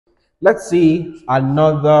Let's see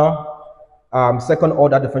another second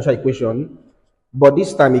order differential equation, but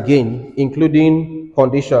this time again including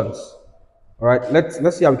conditions. All right,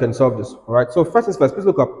 let's see how we can solve this. All right, so first things first, please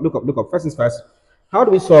look up. First things first, how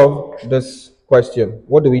do we solve this question?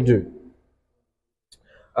 What do we do?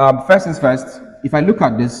 First things first, if I look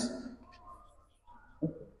at this,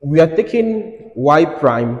 we are taking y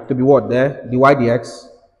prime to be what there? dy dx.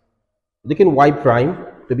 We're taking y prime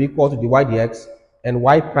to be equal to dy dx, and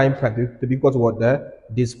y prime to be equal to what there?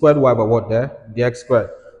 D squared y over what there? Dx squared.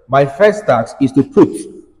 My first task is to put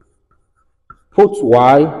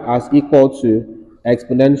y as equal to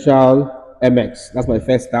exponential mx. That's my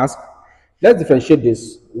first task. Let's differentiate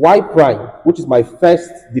this. Y prime, which is my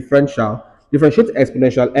first differential, differentiate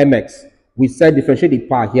exponential mx. We said differentiate the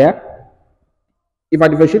power here. If I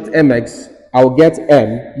differentiate mx, I will get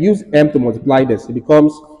m. Use m to multiply this. It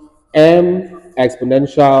becomes m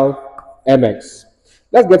exponential mx.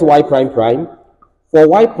 Let's get y prime prime. For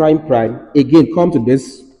y prime prime, again, come to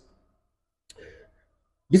this.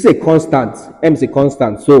 This is a constant. M is a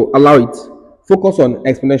constant, so allow it. Focus on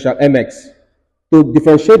exponential mx. To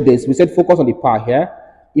differentiate this, we said focus on the power here.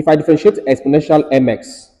 If I differentiate exponential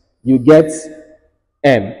mx, you get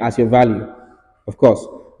m as your value. Of course,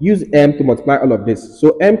 use m to multiply all of this.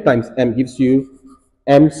 So m times m gives you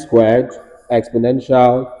m squared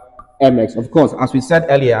exponential mx. Of course, as we said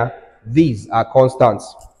earlier, these are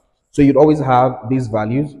constants. So you'd always have these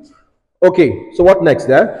values. Okay, so what next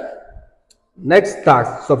there? Next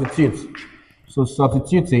task, substitute. So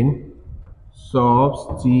substituting,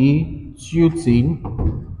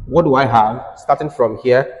 what do I have? Starting from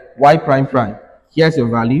here, y prime prime. Here's your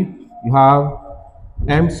value. You have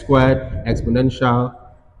m squared exponential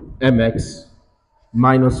mx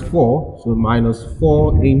minus 4. So minus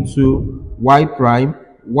 4 into y prime.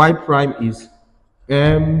 Y prime is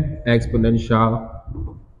m exponential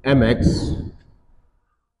mx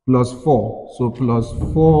plus 4. So plus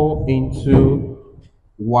 4 into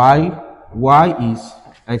y. Y is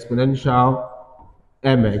exponential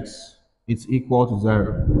mx. It's equal to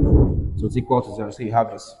 0. So it's equal to 0. So you have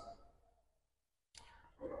this.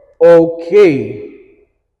 Okay.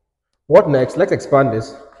 What next? Let's expand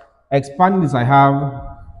this. Expanding this, I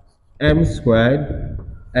have m squared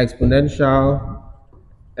exponential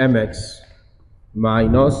mx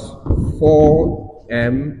minus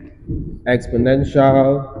 4m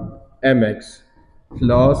exponential mx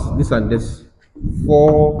plus this and this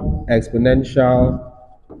 4 exponential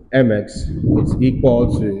mx is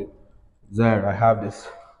equal to 0. I have this.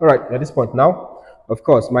 All right, at this point now, of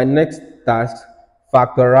course, my next task,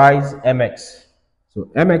 factorize mx. So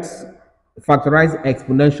mx, factorize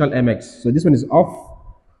exponential mx. So this one is off.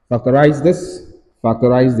 Factorize this,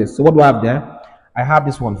 factorize this. So what do I have there? I have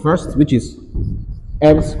this one first, which is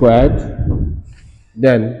m squared,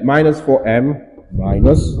 then minus 4m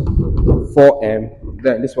minus 4m,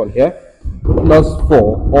 then this one here, plus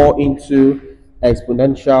 4, all into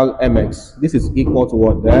exponential mx. This is equal to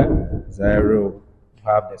what there? 0. You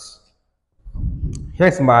have this.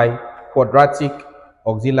 Here's my quadratic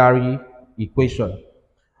auxiliary equation.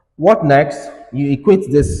 What next? You equate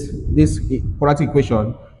this quadratic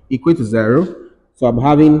equation, equate to 0. So I'm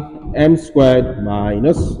having m squared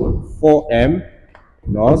minus 4m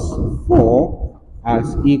plus 4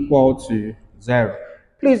 as equal to 0.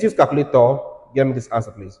 Please use calculator. Give me this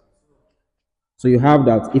answer, please. So you have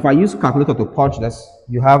that. If I use calculator to punch this,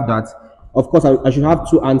 you have that. Of course, I should have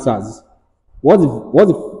two answers. What's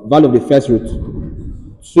the value of the first root?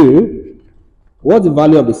 2. What's the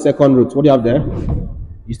value of the second root? What do you have there?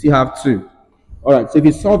 You still have 2. All right. So if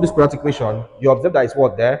you solve this quadratic equation, you observe that it's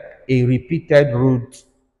what there? A repeated root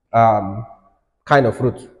kind of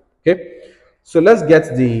root. Okay. So let's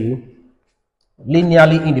get the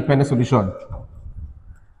linearly independent solution.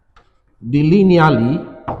 The linearly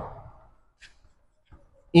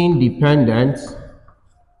independent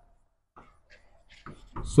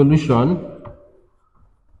solution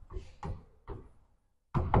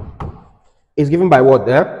is given by what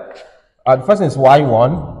there? The first is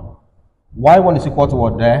y1. Y1 is equal to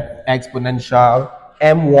what there? Exponential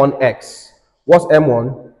m1x. What's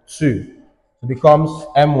m1? 2. It becomes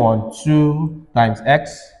m1 2 times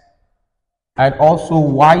x. And also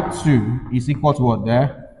y2 is equal to what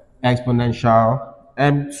there? Exponential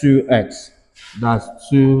m2x. That's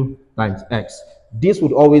 2 times x. This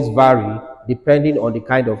would always vary depending on the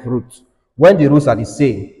kind of root. When the roots are the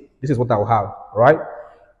same, this is what I will have, right?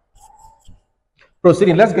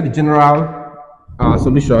 Proceeding, let's get the general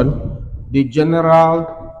solution. The general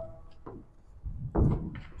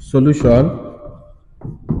solution.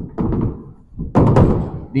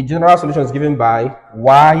 The general solution is given by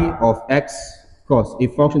y of x course, a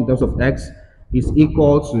function in terms of x is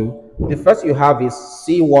equal to, the first you have is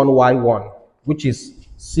c1y1, which is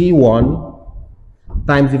c1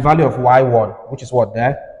 times the value of y1, which is what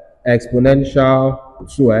there? Exponential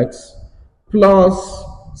 2x plus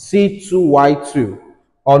c2y2,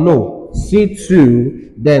 or no,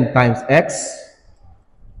 c2 then times x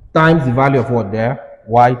times the value of what there?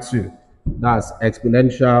 Y2. That's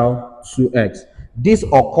exponential 2x. This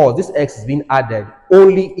occurs, this x is being added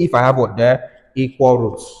only if I have what there? Equal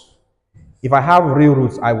roots. If I have real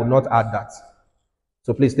roots, I will not add that.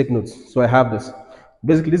 So please take notes. So I have this.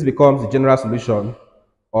 Basically, this becomes the general solution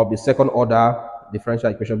of the second order differential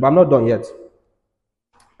equation. But I'm not done yet.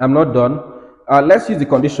 I'm not done. Let's use the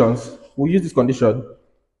conditions. We'll use this condition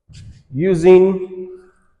using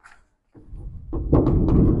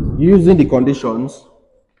the conditions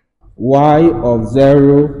y of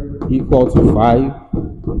 0 equal to 5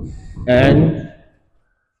 and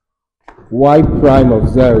y prime of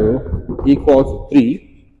 0 equal to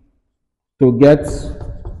 3 to get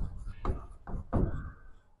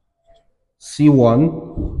C1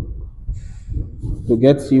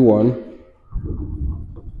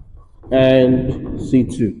 and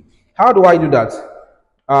C2. How do I do that?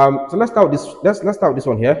 So let's start with this. Let's start with this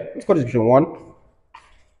one here. Let's call this equation 1.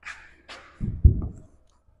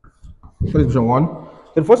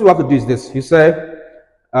 So the first thing we have to do is this. You say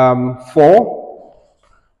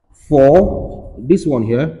for this one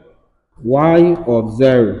here, y of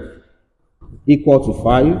 0 equal to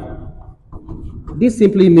 5. This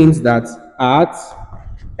simply means that at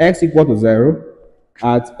x equal to 0,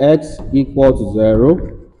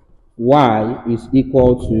 y is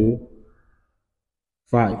equal to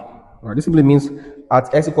 5. All right, this simply means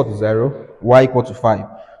at x equal to 0, y equal to 5.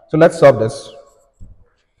 So let's solve this.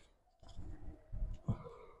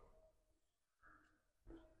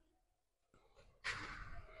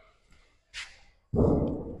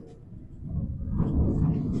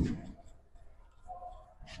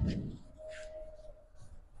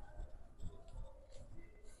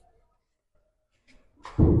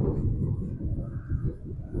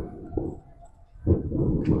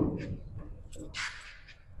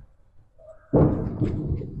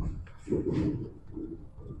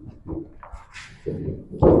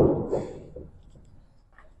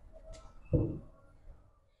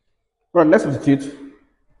 Right, let's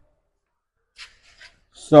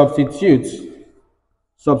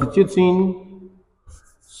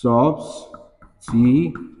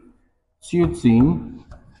substituting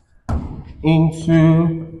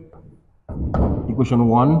into equation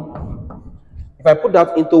 1. If I put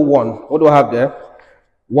that into 1, what do I have there?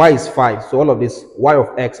 Y is 5. So all of this, y of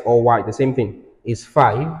x or y, the same thing, is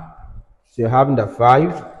 5. So you're having that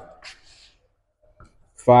 5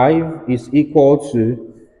 is equal to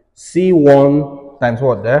C1 times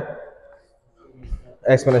what there?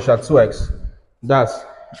 Exponential 2x. That's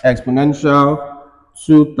exponential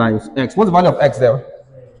 2 times x. What's the value of x there?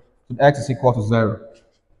 So x is equal to 0.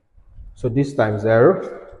 So this times 0.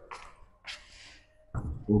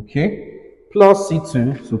 Okay. Plus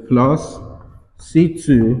C2. So plus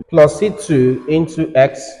C2 into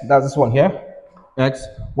x. That's this one here. X.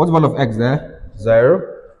 What's the value of x there? 0.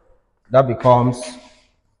 That becomes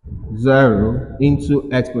 0 into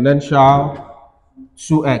exponential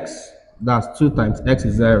 2x. That's 2 times x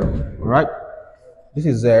is 0. All right. This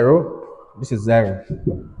is 0. This is 0.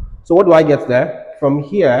 So what do I get there? From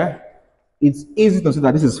here, it's easy to see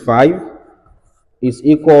that this is 5 is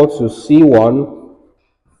equal to C1.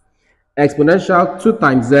 Exponential 2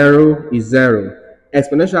 times 0 is 0.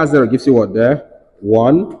 Exponential 0 gives you what there?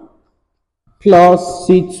 1 plus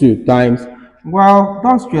C2 times, well,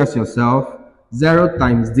 don't stress yourself. 0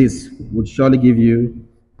 times this would surely give you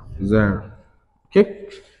 0. Okay?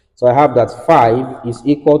 So I have that 5 is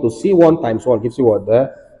equal to C1 times 1 gives you what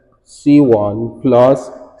there? C1 plus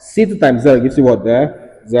C2 times 0 gives you what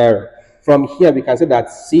there? 0. From here, we can say that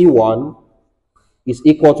C1 is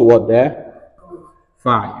equal to what there?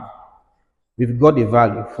 5. We've got the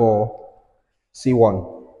value for C1.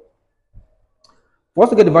 For us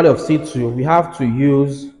to get the value of C2, we have to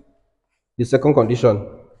use the second condition.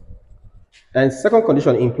 And second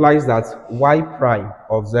condition implies that y prime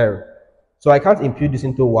of 0. So I can't impute this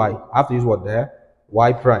into y. I have to use what there?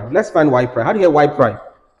 Y prime. Let's find y prime. How do you get y prime?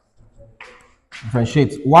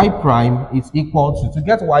 Differentiate. Y prime is equal to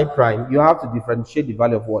get y prime, you have to differentiate the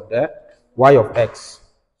value of what there? Y of x.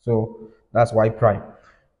 So that's y prime.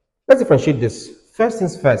 Let's differentiate this. First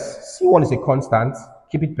things first, C1 is a constant.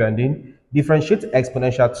 Keep it pending. Differentiate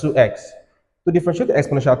exponential 2x. To differentiate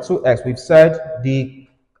exponential 2x, we've said the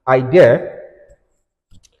idea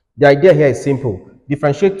here is simple.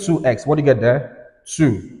 Differentiate 2x. What do you get there?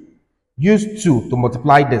 2. use 2 to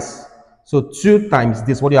multiply this. So 2 times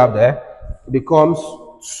this, what do you have there? It becomes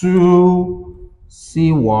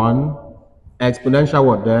 2c1 exponential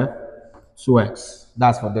what there? 2x.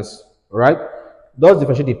 That's for this. Alright? Those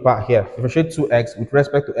differentiate the part here. Differentiate 2x with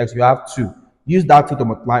respect to x, you have 2. Use that 2 to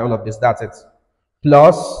multiply all of this. That's it.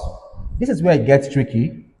 Plus, this is where it gets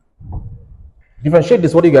tricky. Differentiate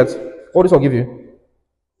this, what do you get? What does this one give you?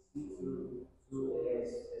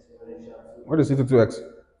 What is C2 2x?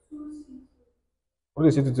 What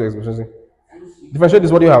is C2 2x exponentially? Differentiate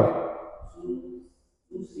this, what do you have?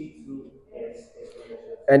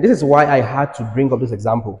 And this is why I had to bring up this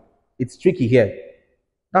example. It's tricky here.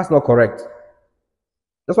 That's not correct.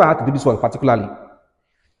 That's why I had to do this one particularly.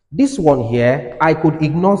 This one here, I could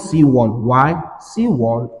ignore C1. Why?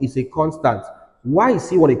 C1 is a constant. Why is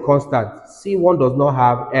C1 a constant? C1 does not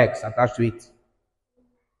have x attached to it.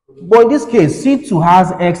 But in this case, C2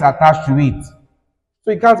 has x attached to it.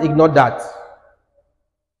 So you can't ignore that.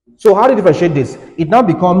 So how do you differentiate this? It now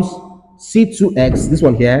becomes C2x, this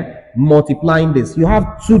one here, multiplying this. You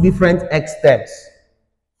have two different x steps.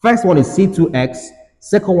 First one is C2x,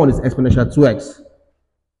 second one is exponential 2x.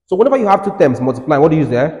 So whenever you have two terms multiplying, what do you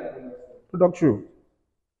use there? Product rule.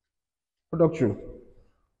 Product rule.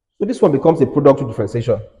 So this one becomes a product rule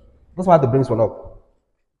differentiation. That's why I have to bring this one up.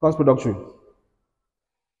 It becomes product rule.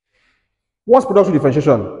 What's product rule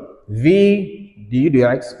differentiation? V du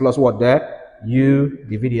dx plus what there? U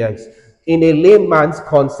dv dx. In a layman's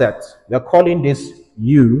concept, we are calling this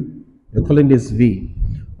U, we're calling this V.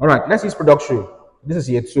 All right, let's use product rule. This is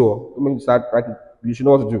year 2. Let me start writing. You should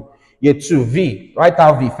know what to do. Year 2, V. Write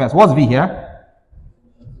out V first. What's V here?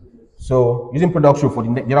 So using product rule for the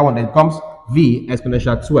other one, then it becomes V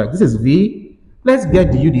exponential 2x. This is V. Let's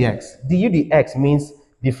get du dx. Du dx means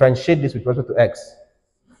differentiate this with respect to x.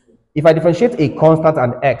 If I differentiate a constant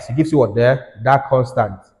and x, it gives you what there? That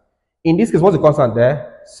constant. In this case, what's the constant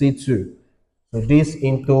there? C2. So this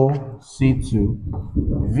into C2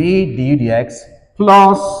 V du dx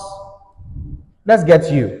plus, let's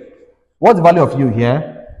get u. What's the value of u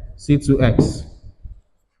here? C2x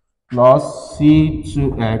plus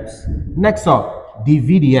C2x. Next up,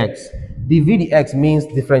 dv dx. dv dx means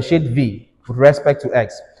differentiate v with respect to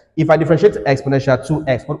x. If I differentiate exponential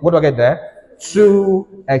 2x, what do I get there?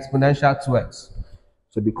 2 exponential 2x.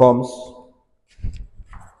 So it becomes,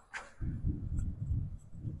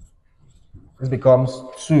 this becomes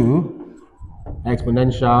 2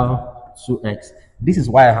 exponential 2x. This is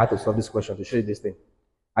why I had to solve this question, to show you this thing.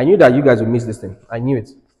 I knew that you guys would miss this thing. I knew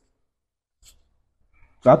it.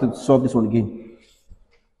 So I have to solve this one again.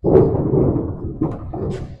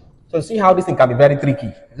 So see how this thing can be very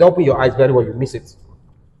tricky. Just open your eyes very well, you miss it.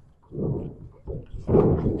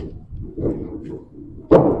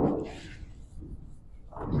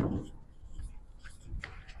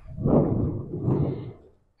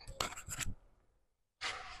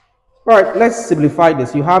 All right, let's simplify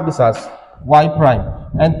this. You have this as y prime.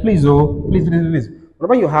 And please, please,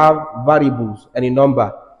 whenever you have variables and a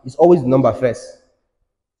number, it's always the number first.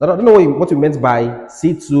 I don't know what you meant by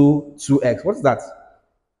C2, 2x. What's that?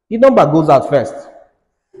 The number goes out first. So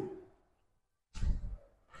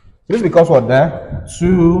this becomes what there?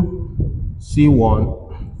 2C1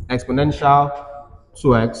 exponential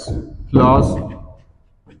 2x plus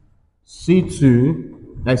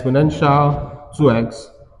C2 exponential 2x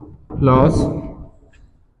plus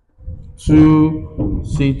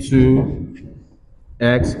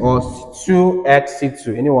 2C2x or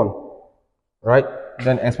 2xC2, anyone, right?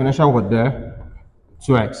 Then exponential what there?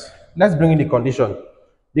 2x. Let's bring in the condition.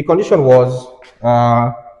 The condition was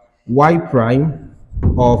y prime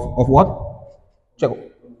of what? Check.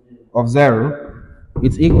 Of 0.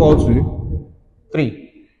 It's equal to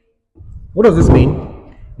 3. What does this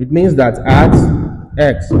mean? It means that at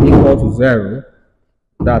x equal to 0,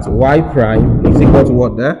 that y prime is equal to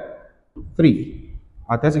what there? 3.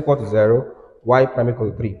 At x equal to 0, y prime equal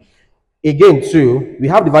to 3. Again, 2, we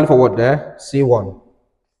have the value for what there? C1.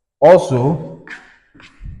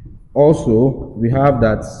 Also, we have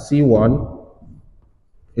that C1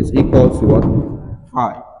 is equal to what?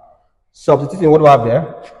 5. Substituting what do we have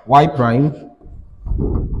there? Y prime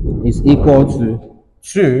is equal to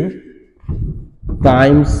 2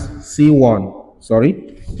 times C1. Sorry,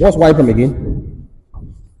 what's y prime again?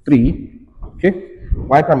 3. Okay,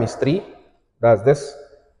 y prime is 3. That's this.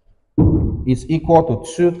 Is equal to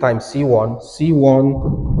 2 times C1.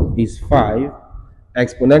 C1 is 5.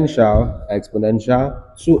 Exponential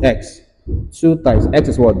 2x. 2 times x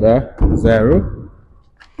is what there? 0.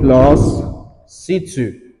 Plus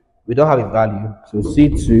C2. We don't have a value. So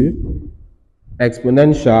C2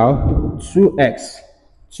 exponential 2x.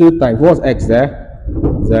 2 times, what's x there?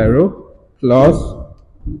 0. plus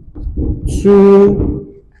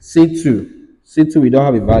 2c2. c2 we don't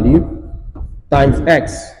have a value, times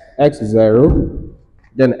x. X is 0.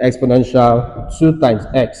 Then exponential 2 times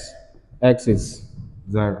x. X is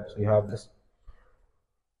 0. So you have this.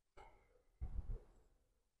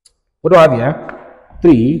 What do I have here?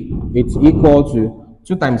 3. It's equal to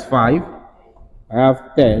 2 times 5. I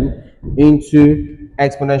have 10 into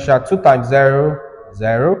exponential 2 times 0,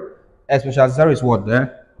 0. Exponential 0 is what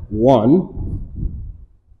there? 1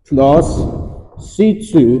 plus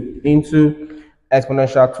c2 into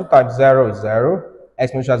exponential 2 times 0 is 0.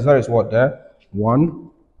 Exponential 0 is what there? 1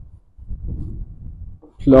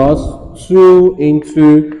 plus 2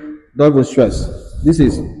 into, don't even stress. This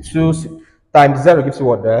is 2 times 0 gives you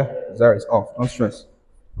what there? 0 is off, don't stress.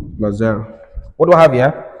 Plus 0. What do I have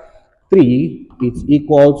here? 3, it's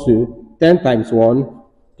equal to 10 times 1,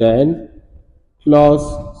 10, plus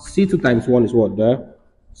c2 times 1 is what there?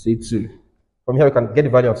 c2. From here we can get the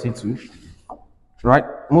value of c2. Right?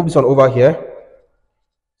 Move this one over here.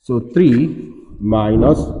 So 3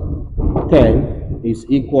 minus 10 is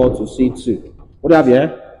equal to c2. What do I have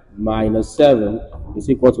here? Minus 7 is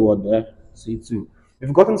equal to what there? c2.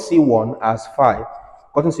 We've gotten c1 as 5,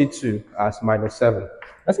 gotten c2 as minus 7.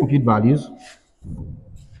 Let's impute values.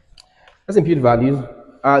 Let's impute values.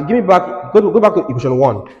 Give me back, go back to equation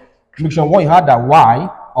 1. Equation 1, you had that y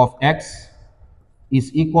of x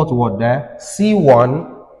is equal to what there?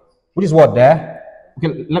 C1, which is what there?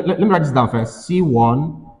 Okay, let me write this down first.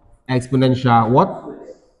 C1 exponential what?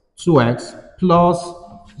 2x plus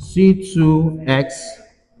C2x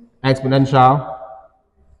exponential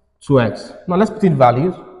 2x. Now let's put in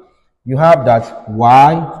values. You have that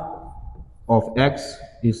y of x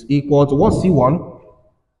is equal to what? C1?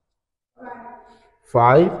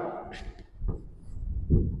 5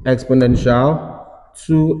 exponential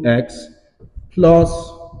 2x plus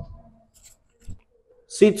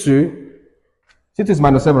C2. C2 is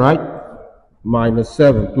minus 7, right? Minus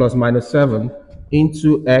 7 plus minus 7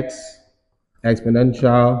 into x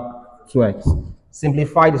exponential 2x.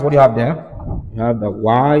 Simplify this. What do you have there? You have the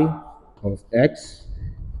y of x.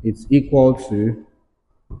 It's equal to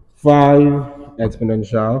 5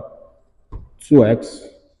 exponential 2x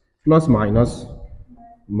plus minus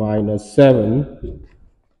 7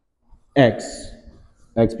 x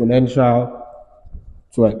exponential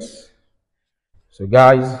 2x. So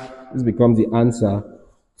guys, this becomes the answer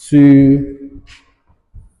to,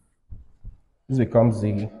 this becomes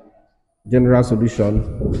the general solution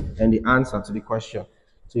and the answer to the question.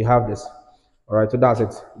 So you have this. All right, so that's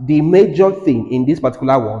it. The major thing in this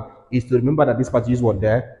particular one is to remember that this part is what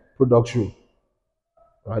there? Product rule.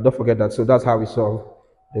 All right, don't forget that. So that's how we solve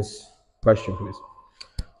this question, please.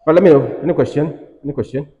 Well, let me know. Any question? Any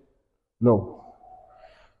question? No.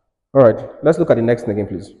 All right, let's look at the next thing again,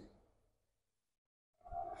 please.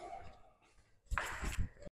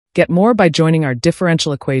 Get more by joining our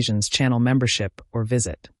Differential Equations channel membership or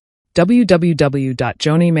visit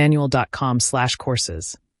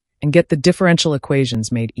www.johnnymanual.com/courses and get the Differential Equations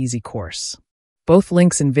Made Easy course. Both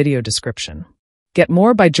links in video description. Get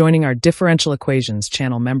more by joining our Differential Equations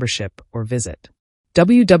channel membership or visit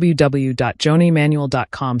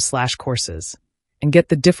www.johnnymanual.com/courses and get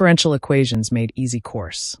the Differential Equations Made Easy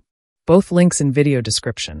course. Both links in video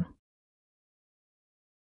description.